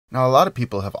Now, a lot of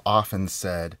people have often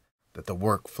said that the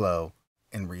workflow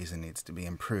in Reason needs to be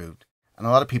improved. And a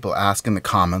lot of people ask in the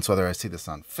comments, whether I see this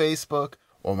on Facebook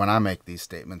or when I make these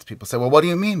statements, people say, well, what do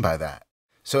you mean by that?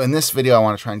 So in this video, I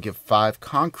want to try and give 5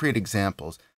 concrete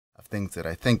examples of things that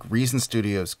I think Reason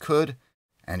Studios could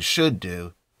and should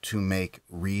do to make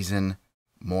Reason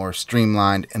more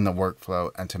streamlined in the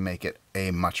workflow and to make it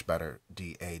a much better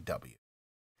DAW.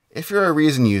 If you're a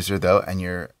Reason user, though, and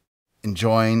you're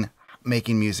enjoying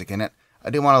making music in it, I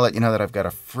do want to let you know that I've got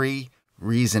a free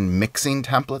Reason mixing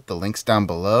template. The link's down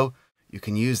below. You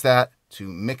can use that to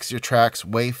mix your tracks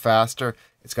way faster.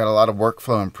 It's got a lot of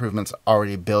workflow improvements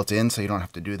already built in, so you don't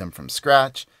have to do them from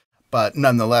scratch. But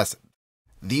nonetheless,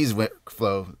 these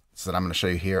workflows that I'm going to show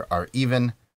you here are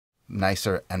even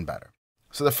nicer and better.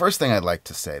 So the first thing I'd like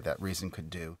to say that Reason could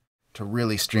do to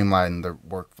really streamline the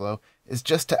workflow is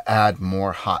just to add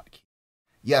more hotkeys.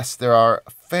 Yes, there are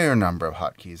a fair number of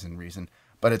hotkeys in Reason,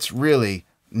 but it's really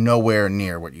nowhere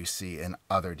near what you see in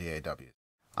other DAWs.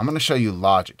 I'm going to show you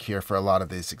Logic here for a lot of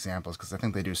these examples because I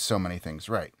think they do so many things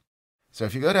right. So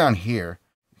if you go down here,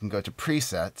 you can go to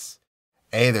Presets.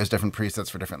 There's different presets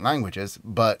for different languages,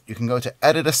 but you can go to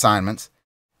Edit Assignments,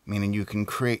 meaning you can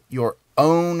create your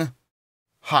own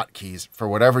hotkeys for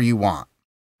whatever you want.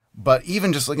 But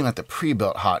even just looking at the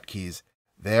pre-built hotkeys,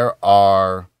 there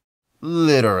are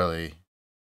literally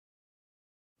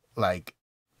like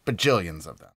bajillions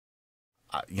of them.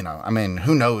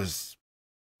 Who knows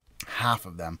half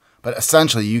of them, but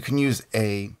essentially you can use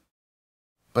a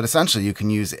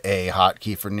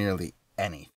hotkey for nearly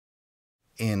anything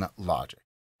in Logic.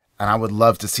 And I would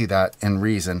love to see that in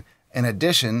Reason, in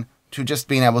addition to just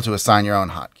being able to assign your own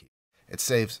hotkey. It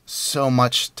saves so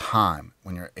much time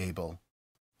when you're able.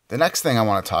 The next thing I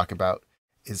want to talk about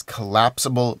is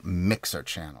collapsible mixer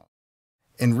channels.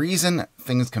 In Reason,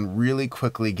 things can really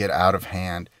quickly get out of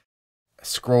hand.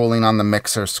 Scrolling on the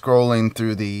mixer, scrolling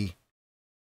through the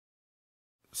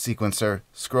sequencer,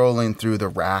 scrolling through the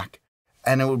rack.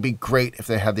 And it would be great if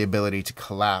they had the ability to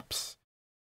collapse.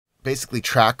 Basically,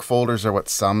 track folders are what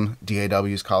some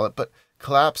DAWs call it, but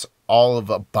collapse all of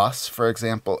a bus, for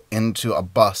example, into a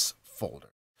bus folder.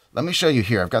 Let me show you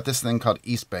here. I've got this thing called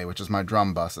East Bay, which is my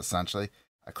drum bus, essentially.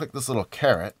 I click this little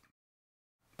caret.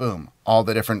 Boom. All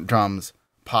the different drums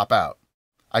pop out.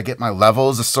 I get my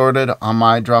levels assorted on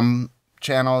my drum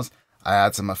channels. I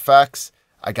add some effects.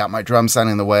 I got my drum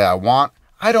sounding the way I want.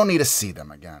 I don't need to see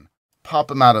them again. Pop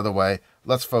them out of the way.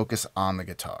 Let's focus on the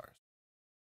guitars.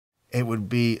 It would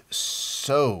be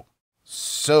so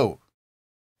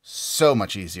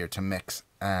much easier to mix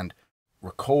and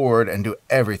record and do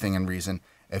everything in Reason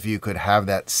if you could have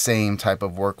that same type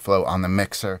of workflow on the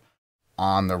mixer,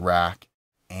 on the rack,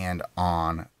 and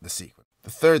on the sequence. The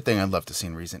third thing I'd love to see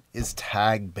in Reason is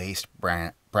tag-based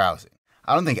browsing.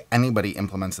 I don't think anybody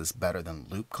implements this better than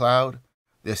LoopCloud.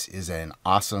 This is an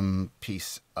awesome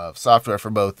piece of software for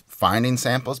both finding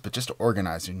samples, but just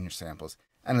organizing your samples.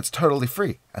 And it's totally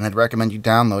free. And I'd recommend you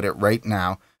download it right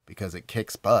now because it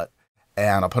kicks butt.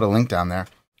 And I'll put a link down there.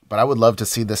 But I would love to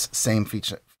see this same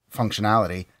feature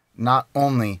functionality, not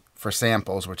only for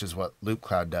samples, which is what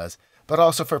LoopCloud does, but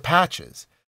also for patches.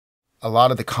 A lot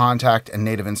of the Contact and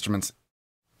Native Instruments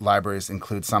libraries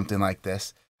include something like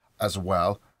this as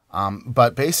well.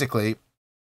 But basically,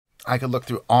 I could look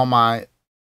through all my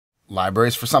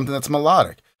libraries for something that's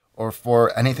melodic, or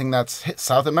for anything that's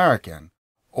South American,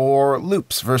 or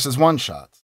loops versus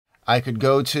one-shots. I could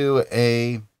go to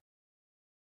a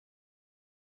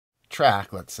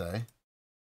track, let's say,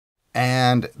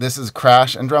 and this is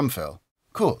crash and drum fill.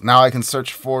 Cool. Now I can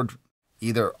search for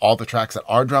either all the tracks that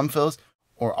are drum fills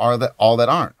or all that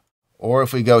aren't. Or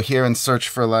if we go here and search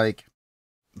for like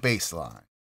bass line,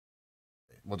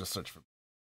 we'll just search for.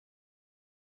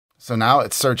 So now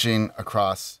it's searching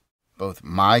across both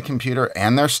my computer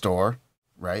and their store,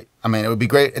 right? I mean, it would be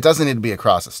great. It doesn't need to be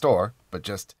across a store, but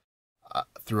just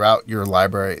throughout your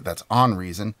library that's on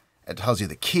Reason. It tells you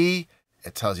the key.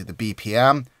 It tells you the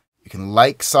BPM. You can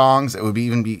like songs. It would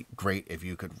even be great if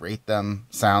you could rate them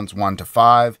sounds 1 to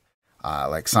 5,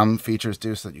 like some features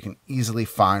do, so that you can easily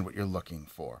find what you're looking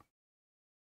for.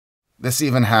 This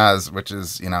even has, which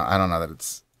is, I don't know that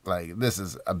it's like, this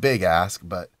is a big ask,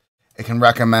 but it can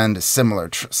recommend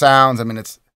similar sounds. I mean,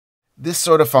 this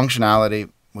sort of functionality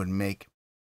would make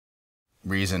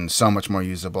Reason so much more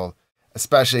usable,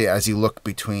 especially as you look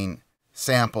between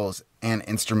samples and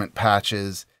instrument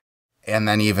patches, and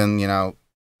then even,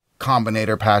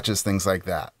 combinator patches, things like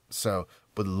that. So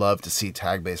would love to see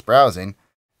tag-based browsing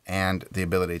and the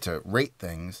ability to rate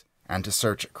things and to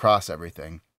search across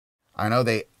everything. I know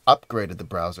they upgraded the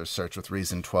browser search with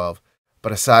Reason 12,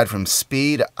 But aside from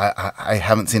speed, I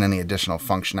haven't seen any additional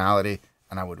functionality,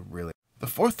 and I would really... The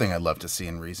fourth thing I'd love to see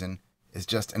in Reason is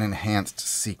just an enhanced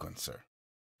sequencer.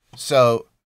 So,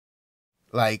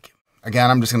 like, again,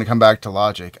 I'm just going to come back to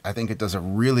Logic. I think it does a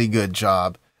really good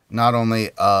job, not only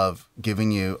of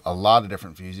giving you a lot of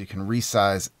different views, you can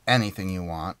resize anything you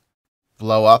want,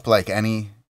 blow up like any...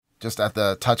 Just at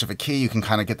the touch of a key, you can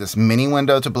kind of get this mini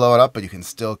window to blow it up, but you can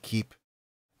still keep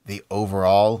the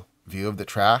overall view of the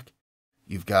track.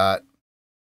 You've got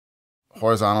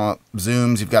horizontal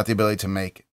zooms. You've got the ability to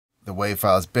make the wave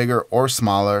files bigger or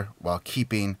smaller while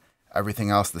keeping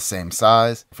everything else the same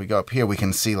size. If we go up here, we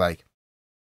can see like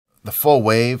the full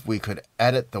wave. We could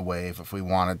edit the wave if we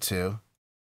wanted to,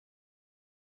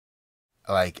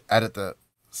 like edit the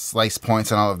slice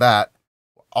points and all of that,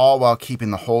 all while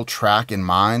keeping the whole track in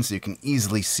mind so you can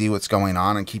easily see what's going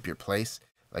on and keep your place.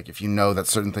 Like if you know that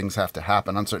certain things have to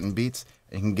happen on certain beats,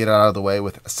 you can get it out of the way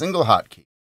with a single hotkey.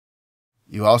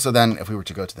 You also then, if we were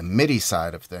to go to the MIDI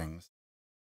side of things,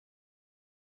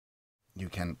 you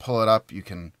can pull it up. You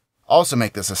can also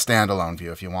make this a standalone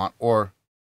view if you want, or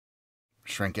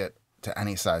shrink it to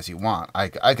any size you want. I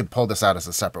could pull this out as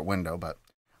a separate window, but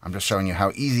I'm just showing you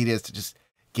how easy it is to just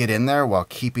get in there while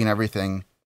keeping everything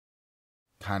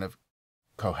kind of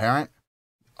coherent.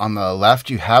 On the left,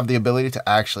 you have the ability to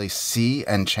actually see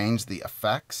and change the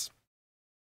effects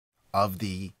of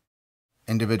the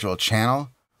individual channel,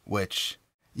 which,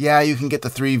 yeah, you can get the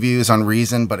 3 views on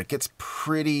Reason, but it gets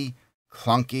pretty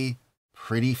clunky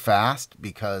pretty fast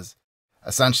because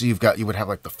essentially you would have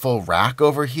like the full rack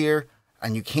over here,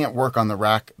 and you can't work on the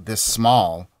rack this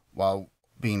small while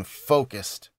being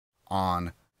focused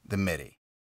on the MIDI.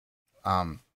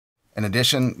 In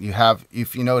addition, you have,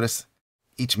 if you notice,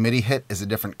 each MIDI hit is a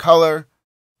different color.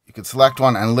 You could select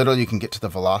one and literally you can get to the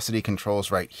velocity controls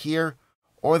right here.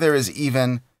 Or there is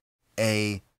even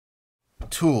a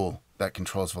tool that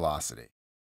controls velocity.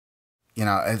 You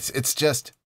know, it's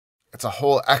a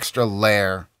whole extra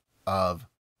layer of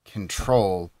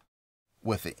control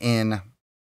within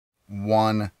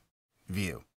one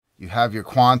view. You have your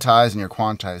quantize and your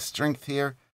quantized strength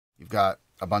here. You've got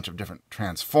a bunch of different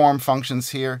transform functions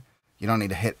here. You don't need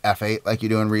to hit F8 like you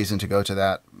do in Reason to go to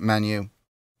that menu.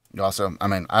 You also,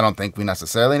 I don't think we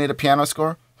necessarily need a piano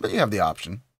score, but you have the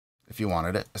option if you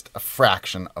wanted it. Just a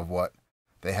fraction of what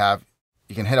they have.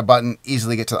 You can hit a button,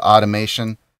 easily get to the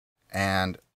automation,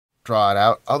 and draw it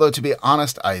out. Although, to be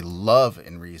honest, I love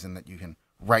in Reason that you can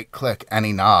right-click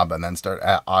any knob and then start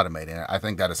automating it. I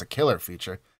think that is a killer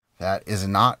feature that is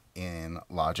not in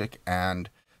Logic. And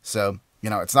so,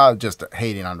 it's not just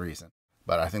hating on Reason,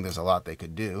 but I think there's a lot they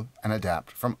could do and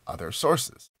adapt from other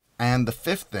sources. And the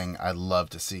fifth thing I'd love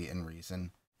to see in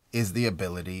Reason is the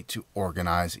ability to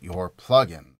organize your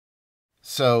plugin.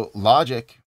 So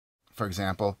Logic, for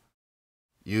example,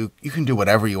 you can do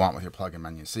whatever you want with your plugin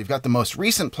menus. So you've got the most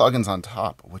recent plugins on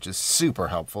top, which is super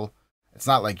helpful. It's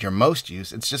not like your most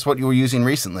used, it's just what you were using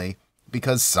recently,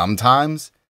 because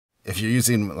sometimes if you're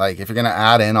going to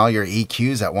add in all your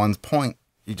EQs at one point,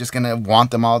 you're just going to want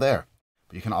them all there.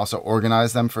 But you can also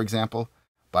organize them, for example,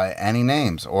 by any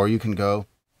names, or you can go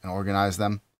and organize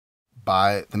them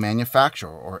by the manufacturer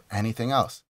or anything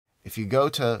else. If you go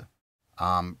to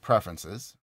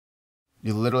preferences,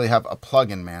 you literally have a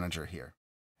plugin manager here,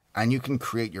 and you can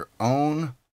create your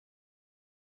own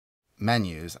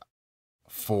menus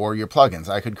for your plugins.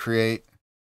 I could create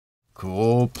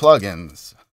cool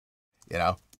plugins,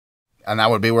 and that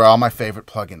would be where all my favorite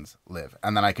plugins live.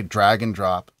 And then I could drag and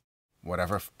drop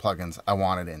whatever plugins I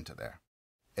wanted into there.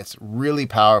 It's really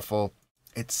powerful.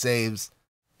 It saves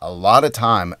a lot of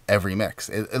time every mix.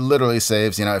 It literally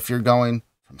saves, if you're going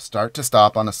from start to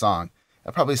stop on a song,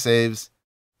 it probably saves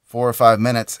 4 or 5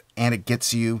 minutes, and it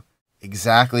gets you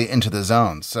exactly into the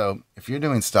zone. So if you're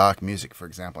doing stock music, for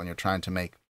example, and you're trying to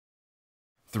make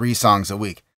 3 songs a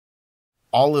week,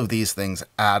 all of these things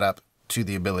add up to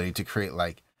the ability to create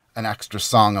like an extra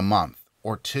song a month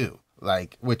or 2,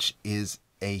 which is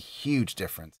a huge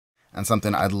difference and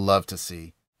something I'd love to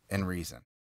see in Reason.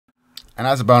 And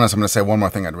as a bonus, I'm going to say one more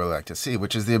thing I'd really like to see,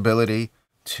 which is the ability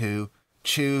to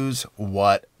choose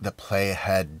what the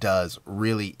playhead does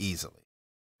really easily.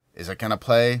 Is it going to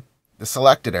play the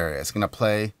selected area? Is it going to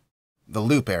play the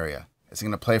loop area? Is it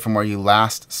going to play from where you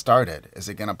last started? Is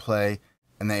it going to play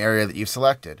in the area that you've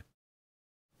selected?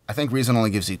 I think Reason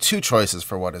only gives you 2 choices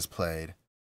for what is played,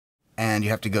 and you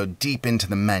have to go deep into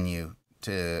the menu,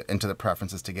 into the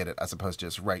preferences to get it, as opposed to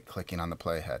just right-clicking on the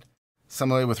playhead.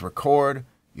 Similarly with record,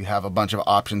 you have a bunch of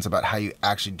options about how you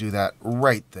actually do that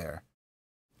right there.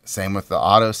 Same with the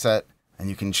auto set, and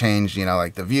you can change,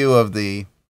 the view of the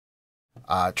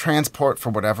transport for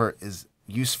whatever is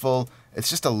useful, It's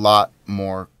just a lot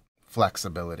more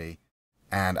flexibility,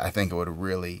 and I think it would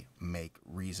really make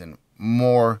Reason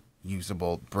more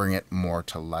usable, bring it more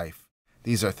to life.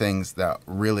 These are things that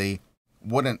really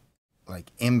wouldn't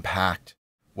impact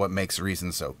what makes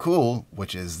Reason so cool,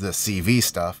 which is the CV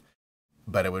stuff,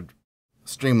 but it would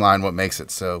streamline what makes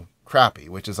it so crappy,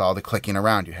 which is all the clicking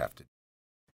around you have to do.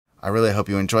 I really hope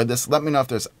you enjoyed this. Let me know if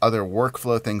there's other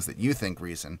workflow things that you think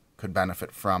Reason could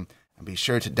benefit from, and be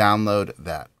sure to download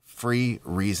that free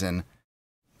Reason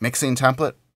mixing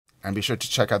template, and be sure to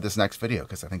check out this next video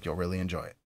because I think you'll really enjoy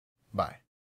it. Bye.